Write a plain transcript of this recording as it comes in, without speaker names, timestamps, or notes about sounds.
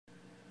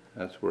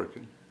That's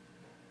working.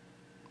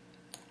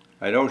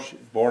 I know she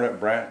born at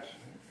Brant.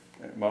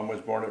 Mom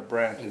was born at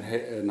Brant.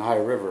 In High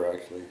River,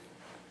 actually.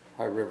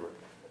 High River.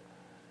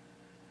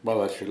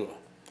 Well,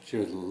 she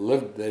was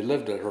lived. They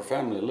lived at her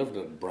family lived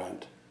at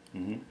Brant.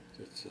 Mm-hmm.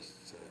 It's just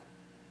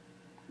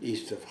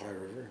east of High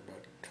River,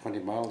 about 20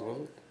 miles, was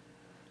it?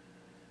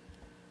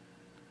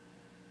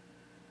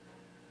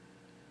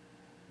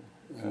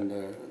 And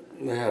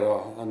they had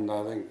and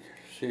I think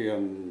she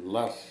and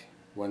Les,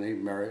 when he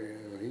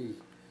married,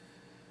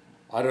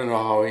 I don't know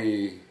how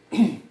he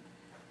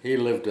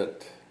lived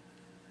at.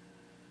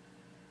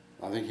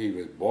 I think he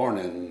was born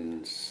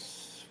in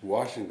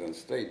Washington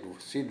State,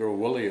 Cedar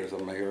Woolley or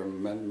something. I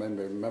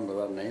remember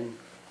that name.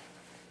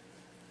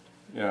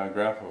 Yeah,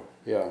 Grandpa.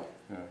 Yeah.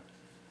 Yeah.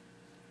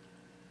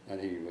 And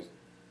he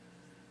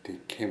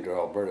came to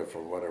Alberta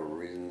for whatever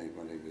reason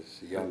when he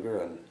was younger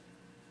and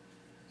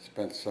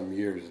spent some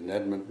years in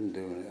Edmonton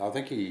doing. I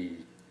think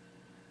he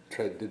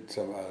did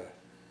some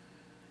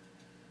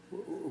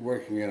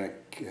working in a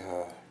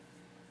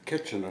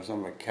kitchen or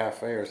something, a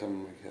cafe or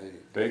something.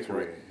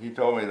 Bakery. He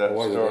told me that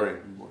story.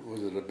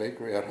 Was it a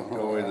bakery? I don't know. He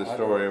told me the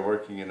story of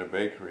working in a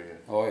bakery.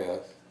 Oh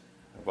yes.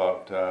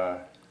 About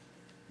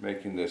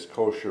making this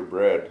kosher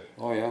bread.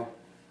 Oh yeah.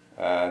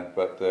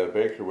 But the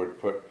baker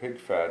would put pig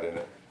fat in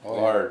it,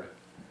 lard,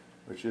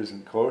 which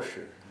isn't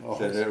kosher. He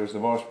said it was the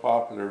most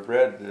popular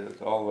bread.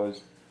 All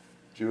those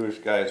Jewish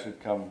guys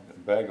would come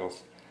and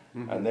bagels.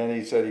 Mm-hmm. And then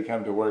he said he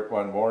come to work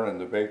one morning.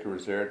 The baker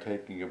was there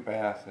taking a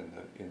bath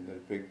in the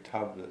big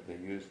tub that they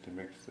used to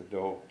mix the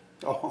dough.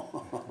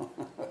 Oh,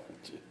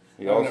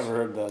 I've never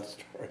heard that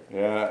story.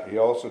 Yeah, he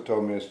also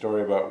told me a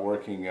story about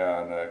working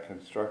on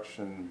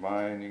construction,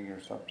 mining,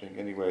 or something.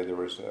 Anyway, there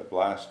was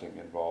blasting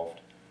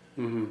involved.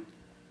 Mm-hmm.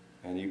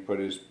 And he put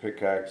his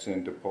pickaxe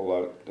in to pull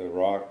out the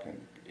rock,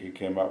 and he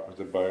came up with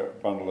a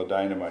bundle of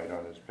dynamite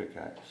on his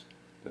pickaxe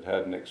that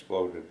hadn't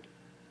exploded.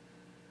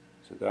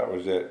 So that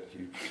was it.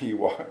 He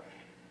went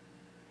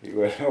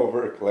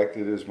over,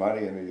 collected his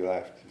money, and he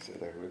left. He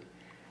said,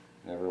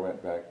 never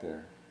went back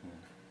there.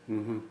 Yeah.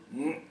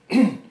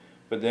 Mm-hmm.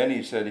 But then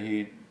he said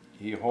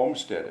he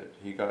homesteaded.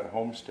 He got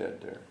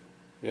homestead there.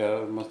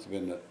 Yeah, it must have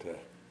been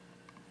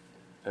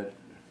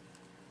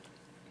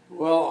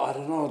well, I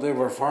don't know. They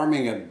were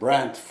farming at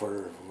Brant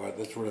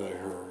that's where they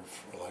were,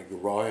 like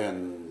Roy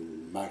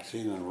and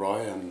Maxine and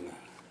Roy and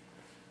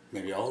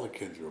maybe all the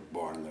kids were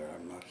born there.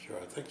 I'm not sure.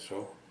 I think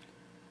so.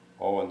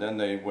 Oh, and then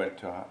they went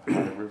to High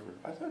River.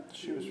 I thought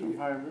she was from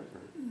High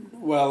River.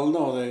 Well,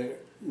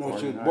 no,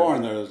 she was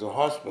born there. There's a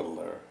hospital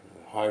there.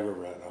 High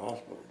River had a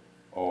hospital.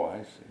 Oh,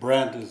 I see.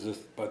 Brant is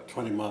just about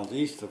 20 miles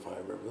east of High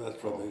River.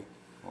 That's where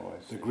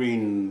the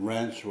Green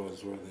Ranch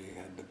was, where they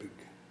had the big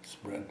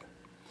spread.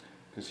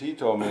 Because he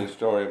told me a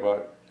story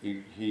about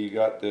he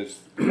got this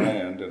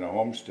land in a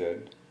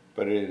homestead,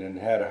 but it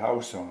had a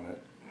house on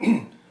it.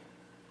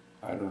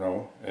 I don't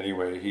know.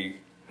 Anyway,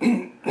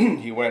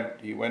 he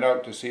went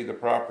out to see the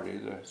property,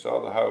 saw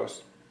the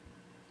house,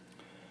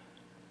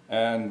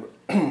 and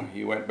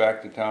he went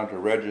back to town to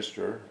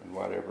register and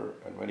whatever.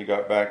 And when he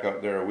got back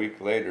out there a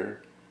week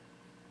later,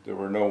 there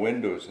were no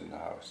windows in the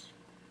house.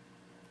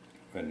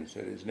 And he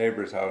said his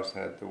neighbor's house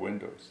had the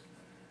windows.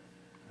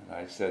 And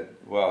I said,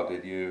 well,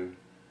 did you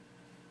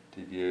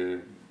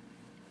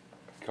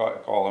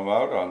call him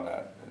out on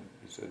that? And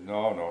he said,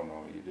 no,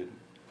 you didn't.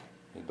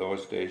 In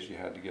those days, you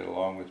had to get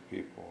along with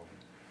people.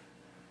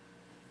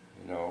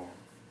 You know,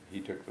 he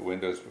took the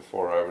windows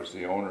before I was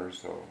the owner,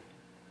 so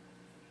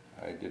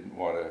I didn't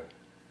want to,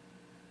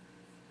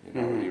 you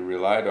know, you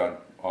relied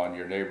on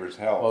your neighbor's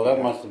help. Well,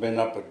 that must have been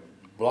up at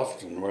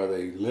Bluffton, where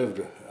they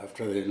lived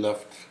after they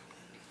left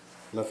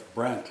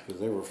Brant, because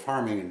they were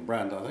farming in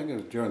Brant. I think it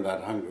was during the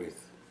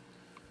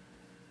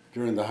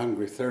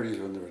hungry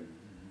 30s, when there was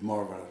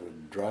more of a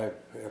dry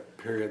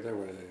period there,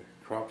 where the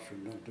crops were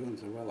not doing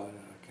so well. I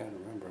can't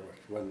remember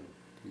when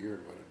year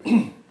it would have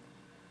been.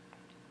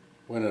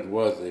 When it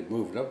was, they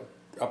moved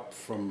up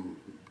from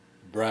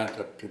Brant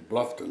up to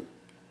Bluffton.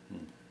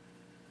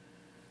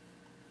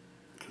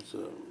 Because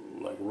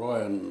like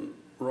Roy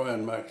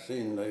and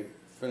Maxine, they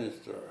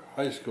finished their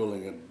high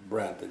schooling at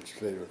Brant. They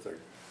stayed with their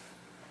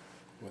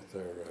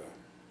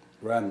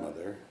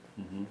grandmother.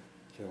 Mm-hmm.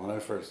 So when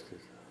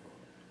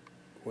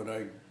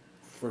I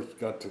first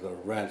got to the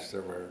ranch,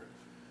 there were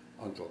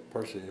Uncle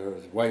Percy,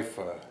 his wife,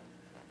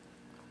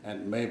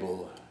 Aunt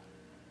Mabel,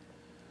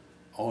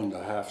 owned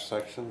a half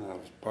section. That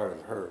was part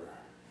of her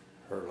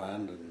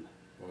land, and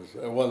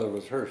it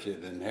was her. She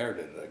had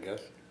inherited it, I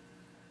guess,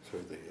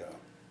 through the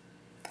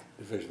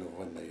division of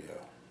when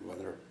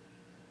their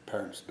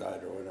parents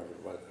died or whatever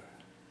it was.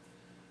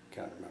 I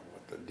can't remember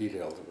what the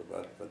details of it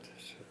was, but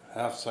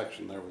half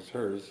section there was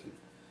hers.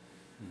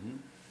 And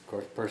of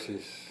course,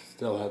 Percy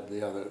still had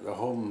the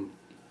home.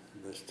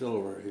 They still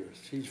were.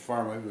 He was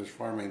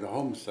farming the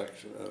home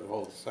section, the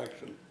whole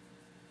section.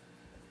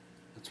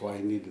 That's why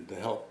he needed the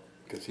help,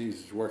 because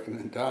he's working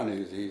in town.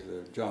 He's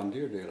a John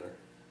Deere dealer.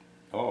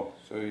 Oh,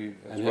 so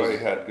that's why he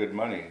had good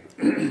money.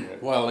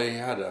 Well, he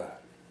had a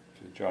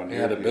John Deere.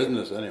 He had a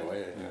business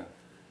anyway. Yeah.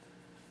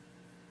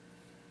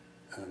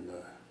 And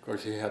of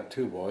course he had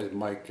two boys,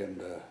 Mike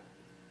and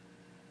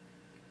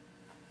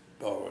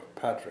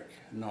Patrick.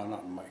 No,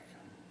 not Mike.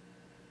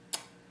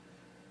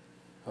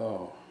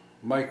 Oh,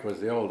 Mike was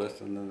the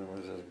oldest, and then there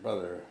was his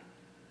brother.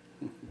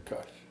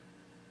 Gosh,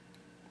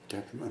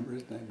 can't remember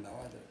his name now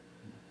either.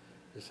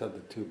 Just had the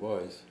two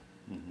boys.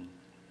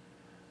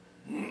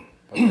 Mm-hmm.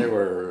 But they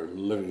were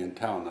living in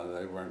town, and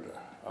they weren't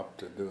up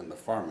to doing the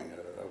farming.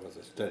 That was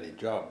a steady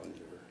job when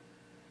you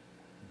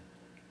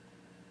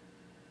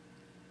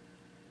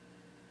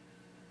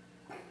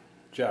were.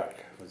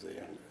 Jack was the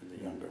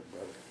younger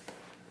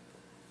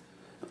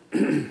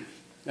brother.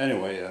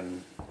 Anyway,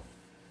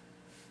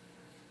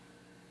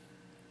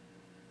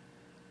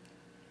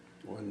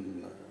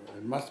 when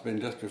it must have been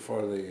just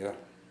before the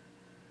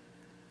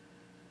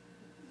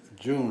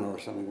June or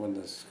something, when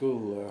the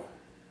school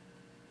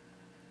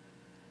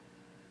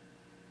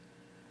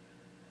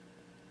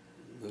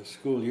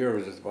year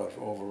was just about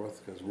over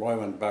with, because Roy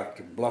went back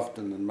to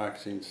Bluffton and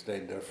Maxine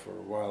stayed there for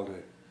a while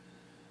to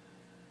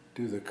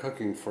do the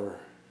cooking for.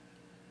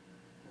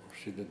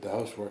 She did the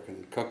housework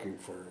and cooking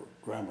for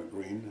Grandma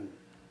Green, and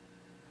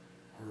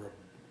her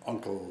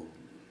uncle,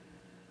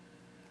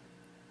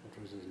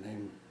 what was his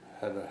name,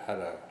 had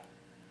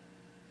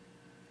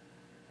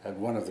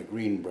one of the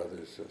Green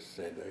brothers that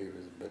stayed there. He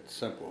was a bit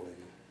simple.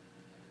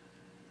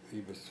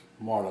 He was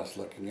more or less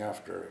looking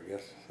after her, I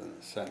guess, in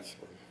a sense,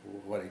 of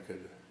what he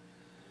could.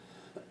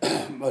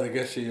 But I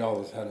guess she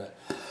always had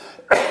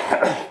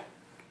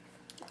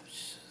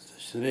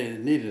she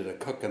needed a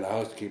cook and a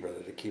housekeeper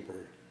to keep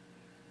her.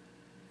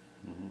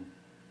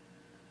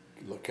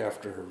 Mm-hmm. Look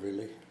after her,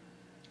 really.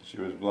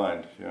 She was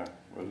blind, yeah,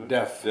 was it?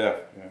 Deaf.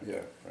 Deaf, yeah, Yeah.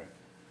 deaf, right.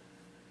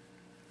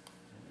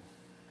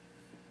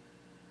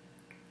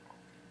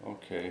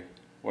 Okay,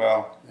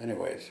 well.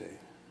 Anyway,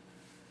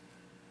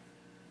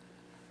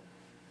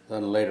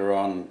 then later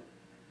on,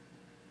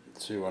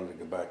 she wanted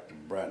to go back to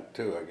Brent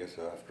too, I guess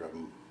after a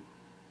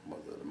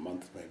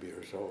month maybe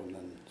or so, and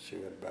then she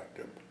went back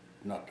to,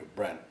 not to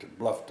Brent, to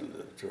Bluffton,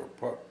 to her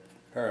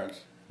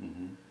parents.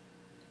 Mm-hmm.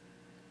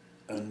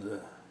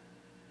 And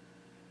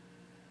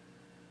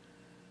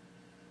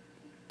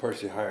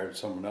Percy hired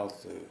someone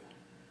else to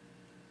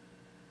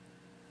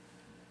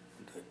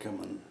come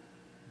and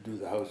do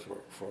the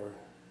housework for her.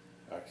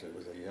 Actually, it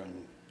was a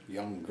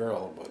young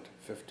girl, but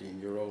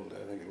 15-year-old,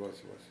 I think it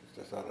was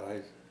just out of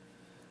high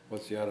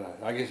school.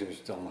 I guess she was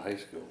still in high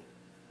school.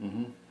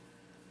 Mm-hmm.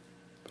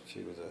 But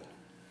she was a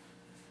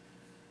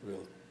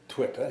real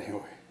twit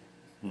anyway.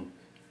 Hmm.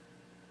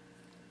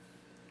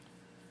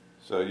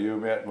 So you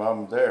met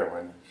Mom there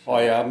when? Oh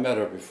yeah, I met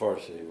her before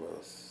she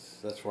was.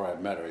 That's where I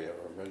met her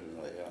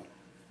originally. Yeah.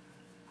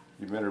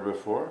 You met her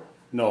before?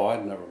 No,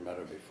 I'd never met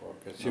her before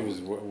because she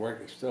was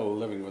working, still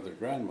living with her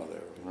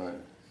grandmother. Right.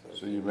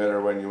 So you met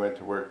her when you went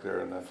to work there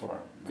in that farm?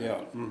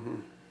 Yeah.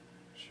 Mm-hmm.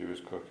 She was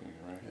cooking,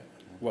 right? Yeah.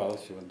 Well,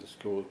 she went to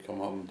school, come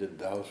home, and did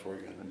the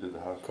housework And did the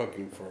house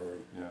cooking for her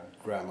yeah.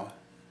 grandma.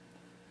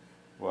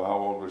 Well, how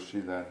old was she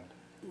then?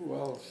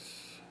 Well,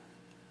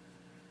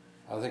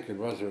 I think it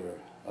was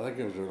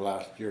her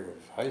last year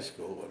of high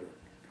school, whether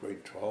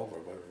grade 12 or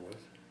whatever it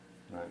was.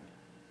 Right.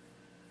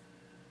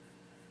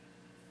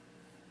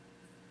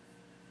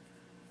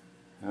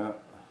 Yeah.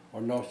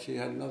 Or no, she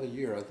had another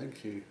year. I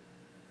think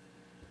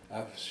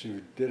after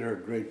she did her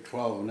grade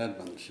 12 in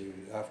Edmond,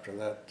 after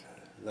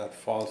that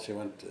fall she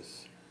went to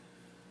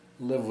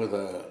live with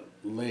a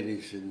lady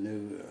she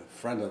knew, a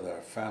friend of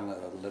their family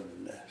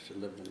that she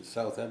lived in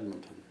South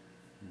Edmonton.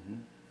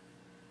 Mm-hmm.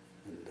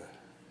 And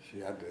she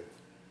had to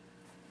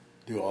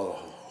do all the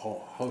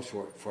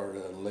housework for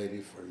the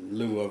lady for in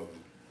lieu of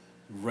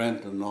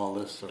rent and all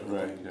this sort of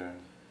Right, thing. yeah.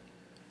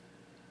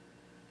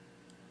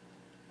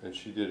 And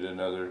she did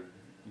another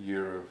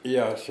year of...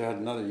 Yeah, she had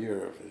another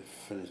year of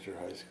finished her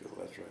high school,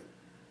 that's right.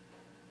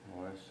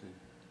 Oh, I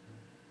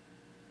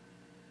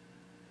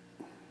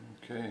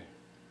see. Okay.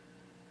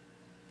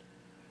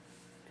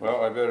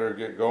 Well, I better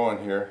get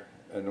going here,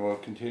 and we'll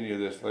continue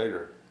this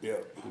later. Yeah.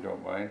 If you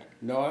don't mind.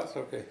 No, that's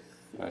okay.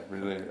 I'd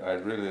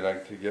really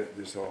like to get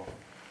this all